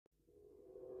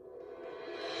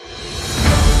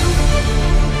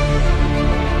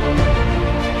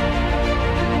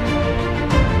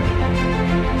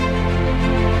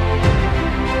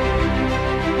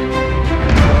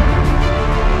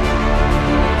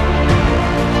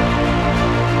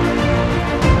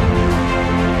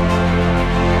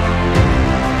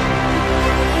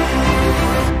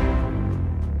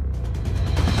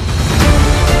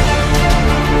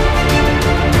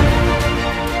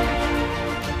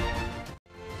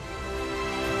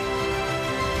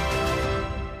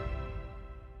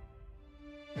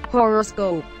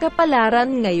Horoscope,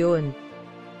 Kapalaran ngayon.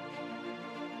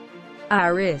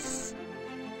 Aries.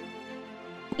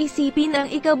 Isipin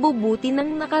ang ikabubuti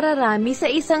ng nakararami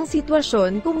sa isang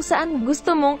sitwasyon kung saan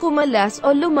gusto mong kumalas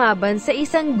o lumaban sa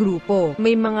isang grupo.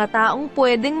 May mga taong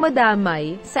pwedeng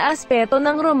madamay sa aspeto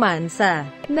ng romansa.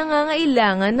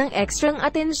 Nangangailangan ng ekstrang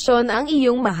atensyon ang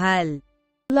iyong mahal.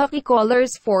 Lucky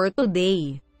colors for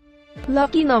today.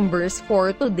 Lucky numbers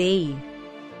for today.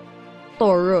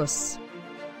 Taurus.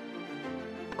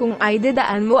 Kung ay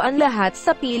dadaan mo ang lahat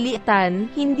sa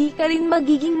pilitan, hindi ka rin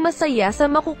magiging masaya sa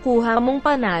makukuha mong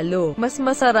panalo. Mas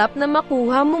masarap na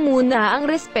makuha mo muna ang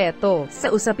respeto sa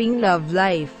usaping love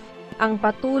life. Ang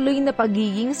patuloy na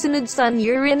pagiging sunod sa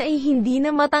Uran ay hindi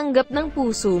na matanggap ng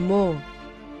puso mo.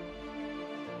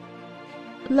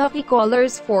 Lucky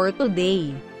colors for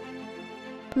today.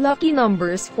 Lucky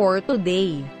numbers for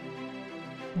today.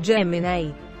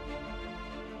 Gemini.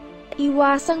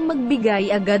 Iwasang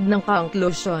magbigay agad ng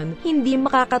konklusyon, hindi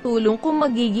makakatulong kung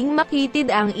magiging makitid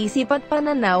ang isip at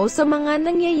pananaw sa mga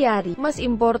nangyayari. Mas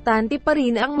importante pa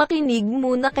rin ang makinig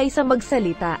muna kaysa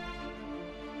magsalita.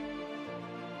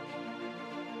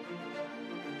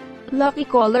 Lucky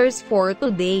colors for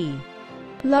today.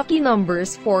 Lucky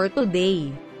numbers for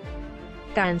today.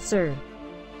 Cancer.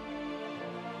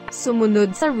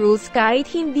 Sumunod sa rules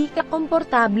kahit hindi ka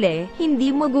komportable,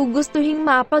 hindi mo gugustuhin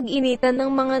mapag-initan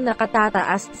ng mga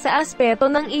nakatataas sa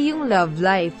aspeto ng iyong love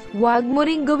life. Huwag mo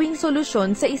ring gawing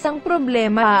solusyon sa isang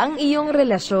problema ang iyong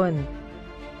relasyon.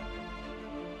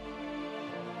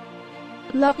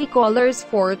 Lucky colors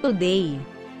for today.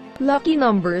 Lucky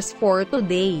numbers for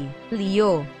today.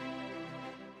 Leo.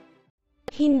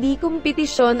 Hindi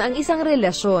kompetisyon ang isang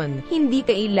relasyon. Hindi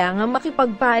kailangang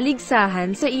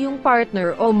makipagpaligsahan sa iyong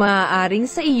partner o maaaring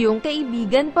sa iyong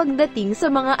kaibigan pagdating sa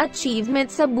mga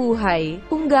achievement sa buhay,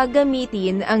 kung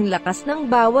gagamitin ang lakas ng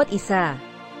bawat isa.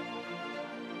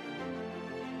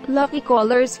 Lucky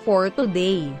colors for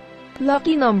today.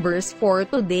 Lucky numbers for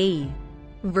today.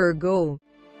 Virgo.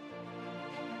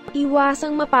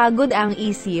 Iwasang mapagod ang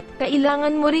isip,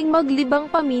 kailangan mo ring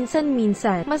maglibang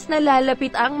paminsan-minsan. Mas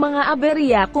nalalapit ang mga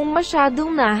aberya kung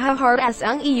masyadong nahaharas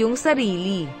ang iyong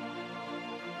sarili.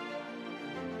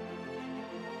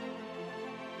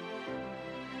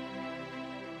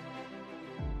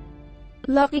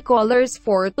 Lucky colors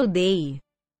for today.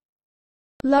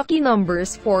 Lucky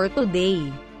numbers for today.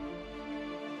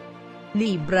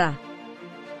 Libra.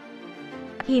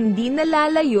 Hindi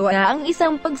nalalayo ang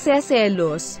isang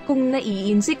pagseselos. Kung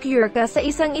nai-insecure ka sa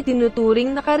isang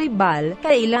itinuturing na karibal,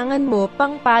 kailangan mo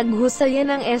pang paghusayan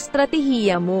ang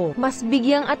estratehiya mo. Mas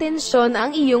bigyang atensyon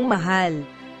ang iyong mahal.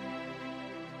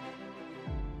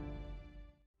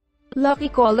 Lucky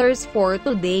colors for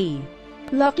today.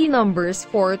 Lucky numbers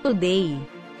for today.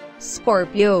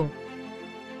 Scorpio.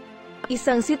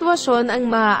 Isang sitwasyon ang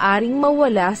maaaring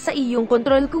mawala sa iyong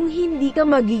kontrol kung hindi ka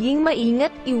magiging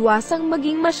maingat. Iwasang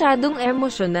maging masyadong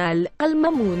emosyonal, kalma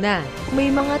muna.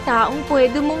 May mga taong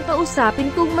pwede mong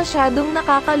kausapin kung masyadong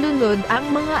nakakalunod ang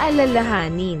mga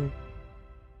alalahanin.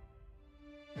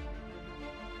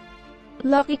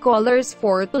 Lucky colors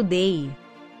for today.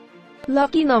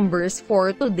 Lucky numbers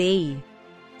for today.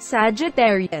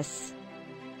 Sagittarius.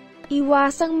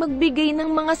 Iwasang magbigay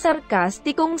ng mga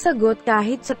sarkastikong sagot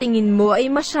kahit sa tingin mo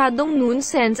ay masyadong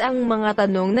nonsense ang mga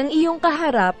tanong ng iyong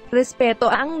kaharap.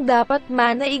 Respeto ang dapat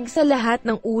manaig sa lahat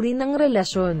ng uri ng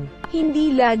relasyon.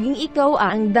 Hindi laging ikaw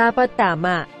ang dapat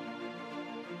tama.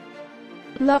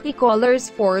 Lucky colors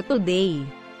for today.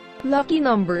 Lucky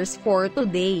numbers for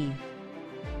today.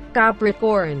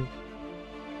 Capricorn.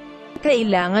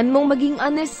 Kailangan mong maging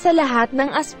honest sa lahat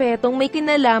ng aspetong may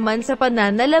kinalaman sa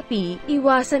pananalapi.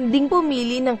 Iwasan ding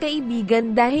pumili ng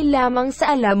kaibigan dahil lamang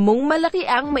sa alam mong malaki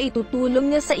ang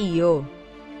maitutulong niya sa iyo.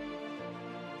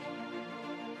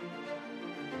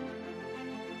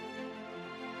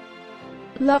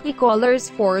 Lucky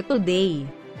colors for today.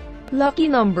 Lucky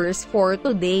numbers for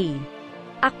today.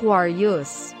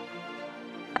 Aquarius.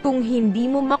 Kung hindi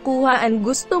mo makuha ang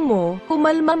gusto mo,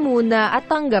 kumalma muna at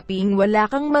tanggaping wala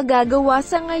kang magagawa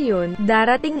sa ngayon.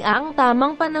 Darating ang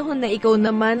tamang panahon na ikaw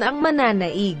naman ang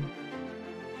mananaig.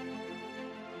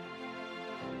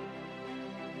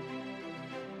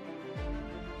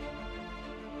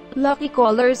 Lucky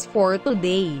colors for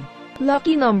today.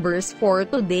 Lucky numbers for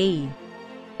today.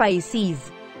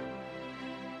 Pisces.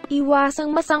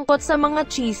 Iwasang masangkot sa mga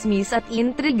chismis at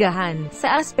intrigahan.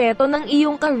 Sa aspeto ng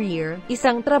iyong career,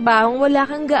 isang trabahong wala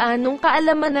kang gaanong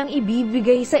kaalaman ang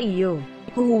ibibigay sa iyo.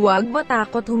 Huwag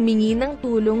matakot humingi ng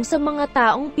tulong sa mga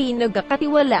taong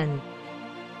pinagkakatiwalaan.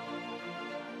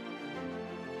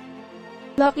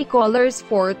 Lucky colors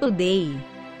for today.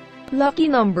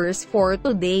 Lucky numbers for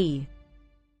today.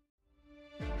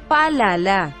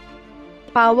 Paalala: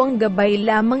 pawang gabay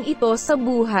lamang ito sa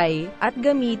buhay, at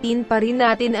gamitin pa rin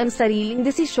natin ang sariling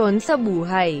desisyon sa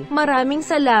buhay. Maraming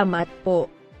salamat po.